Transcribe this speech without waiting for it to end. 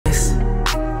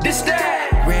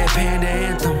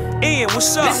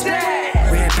what's up?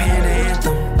 Red Panda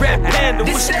Anthem. Red Panda,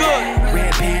 what's good?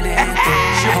 Red Panda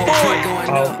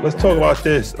Anthem. Let's talk about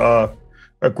this.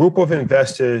 A group of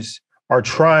investors are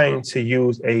trying to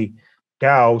use a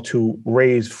DAO to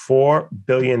raise $4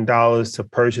 billion to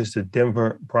purchase the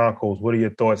Denver Broncos. What are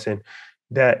your thoughts? And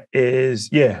that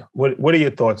is, what are your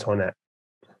thoughts on that?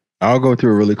 I'll go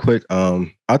through it really quick.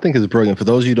 I think it's brilliant. For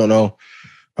those of you who don't know,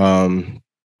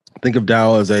 think of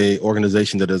DAO as a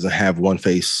organization that doesn't have one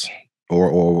face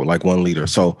or like one leader.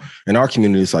 So in our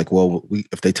community, it's like, well,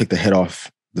 if they take the head off,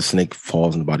 the snake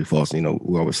falls and the body falls. You know,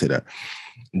 we always say that.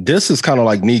 This is kind of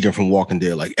like Negan from Walking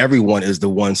Dead. Like everyone is the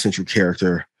one central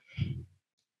character.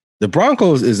 The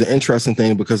Broncos is an interesting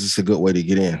thing because it's a good way to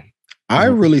get in. I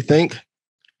really think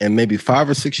in maybe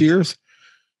 5 or 6 years,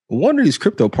 one of these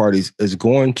crypto parties is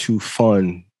going to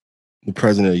fund the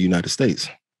president of the United States.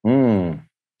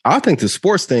 I think the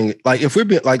sports thing, like if we're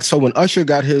being like, so when Usher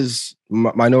got his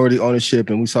minority ownership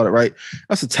and we saw that, right,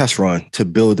 that's a test run to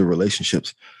build the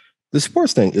relationships. The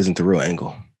sports thing isn't the real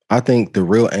angle. I think the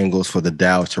real angle is for the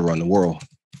DAO to run the world.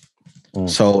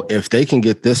 So if they can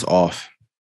get this off,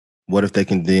 what if they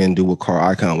can then do what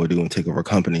Carl Icahn would do and take over a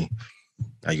company?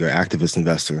 Now you're an activist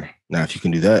investor. Now, if you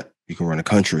can do that, you can run a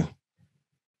country.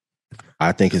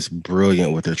 I think it's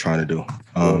brilliant what they're trying to do.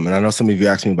 And I know some of you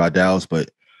asked me about DAOs,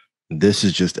 but this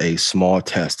is just a small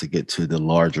test to get to the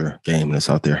larger game that's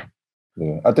out there.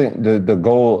 Yeah, I think the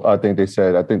goal, I think they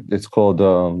said, I think it's called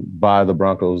Buy the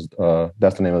Broncos.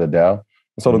 That's the name of the DAO.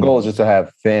 So the goal is just to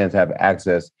have fans have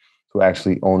access to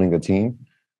actually owning a team.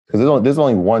 Because there's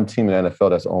only one team in the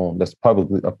NFL that's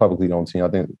publicly owned team. I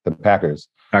think the Packers.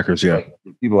 Packers, yeah.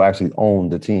 People actually own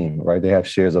the team, right? They have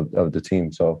shares of the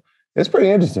team. So it's pretty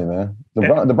interesting, man.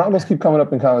 The Broncos keep coming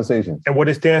up in conversations. And what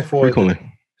it stands for is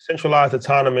Centralized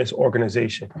Autonomous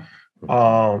Organization.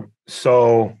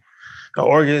 So an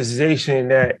organization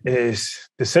that is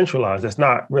decentralized, that's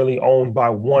not really owned by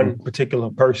one particular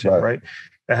person, right?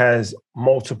 That has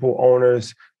multiple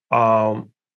owners,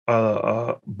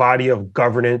 a body of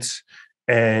governance,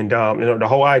 and the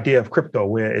whole idea of crypto,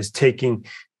 where it's taking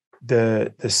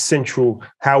the central,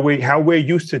 how we're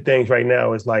used to things right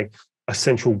now is like a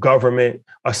central government,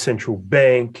 a central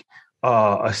bank,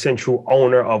 a central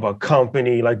owner of a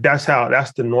company. Like that's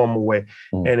the normal way.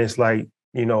 And it's like,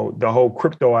 the whole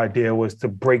crypto idea was to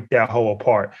break that whole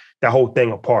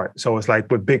thing apart. So it's like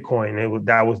with Bitcoin,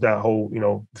 that was that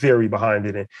whole, theory behind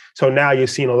it. And so now you're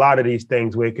seeing a lot of these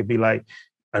things where it could be like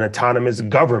an autonomous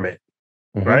government,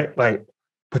 right? Like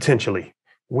potentially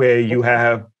where you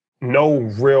have no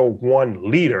real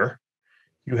one leader,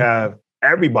 you have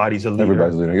everybody's a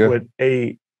leader, with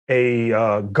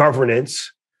a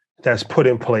governance that's put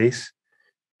in place.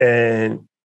 And,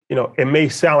 it may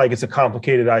sound like it's a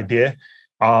complicated idea,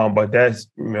 but that's,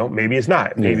 maybe it's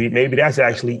not. Maybe that's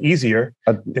actually easier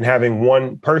than having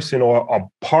one person or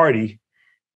a party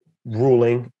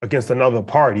ruling against another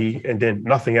party, and then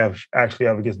nothing actually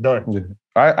ever gets done. Yeah.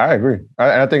 I agree.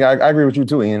 I think I agree with you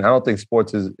too, Ian. I don't think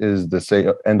sports is the say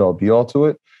end all be all to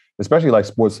it, especially like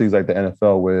sports leagues like the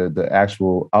NFL, where the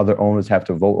actual other owners have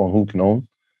to vote on who can own.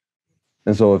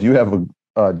 And so if you have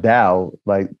a DAO,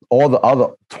 like all the other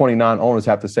 29 owners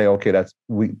have to say, okay,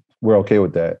 we're okay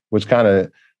with that, which kind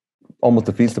of almost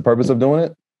defeats the purpose of doing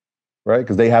it, right?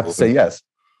 Because they have to say yes.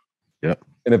 Yeah.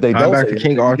 And if they don't, back to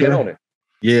King Arthur.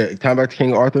 Yeah, time back to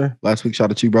King Arthur. Last week,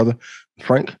 shout out to you, brother.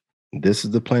 Frank, this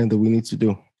is the plan that we need to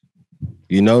do.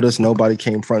 You notice nobody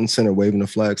came front and center waving the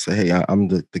flag, say, hey, I'm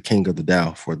the king of the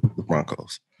DAO for the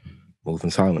Broncos. Move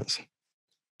in silence.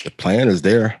 The plan is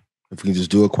there. If we can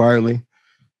just do it quietly,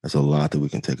 there's a lot that we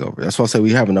can take over. That's why I say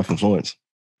we have enough influence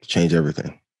to change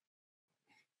everything.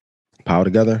 Power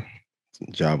together,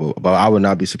 job. But I would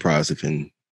not be surprised if in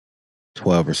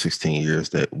 12 or 16 years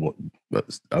that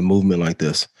a movement like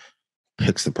this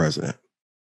picks the president.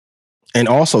 And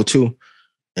also, too,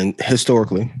 and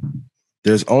historically,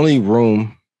 there's only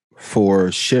room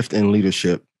for shift in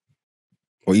leadership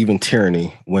or even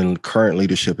tyranny when current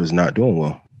leadership is not doing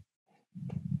well.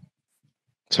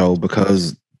 So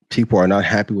because people are not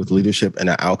happy with leadership and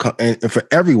the outcome, and for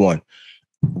everyone,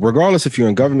 regardless if you're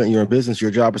in government, you're in business,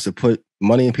 your job is to put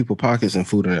money in people's pockets and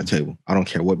food on their table. I don't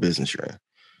care what business you're in.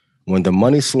 When the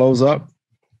money slows up,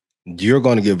 you're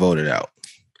going to get voted out,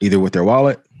 either with their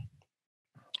wallet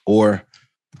or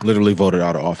literally voted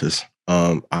out of office.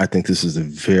 I think this is a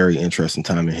very interesting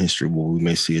time in history where we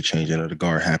may see a change in the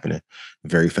guard happening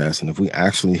very fast. And if we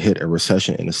actually hit a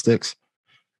recession in the sticks,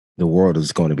 the world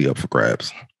is going to be up for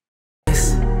grabs.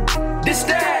 This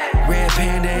that Red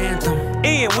Panda Anthem.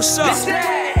 Ian, what's up? This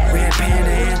that Red Panda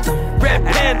Anthem. Red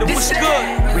Panda, what's good?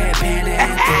 Red Panda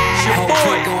Anthem. Your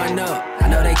boy going up. I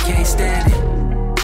know they can't stand it.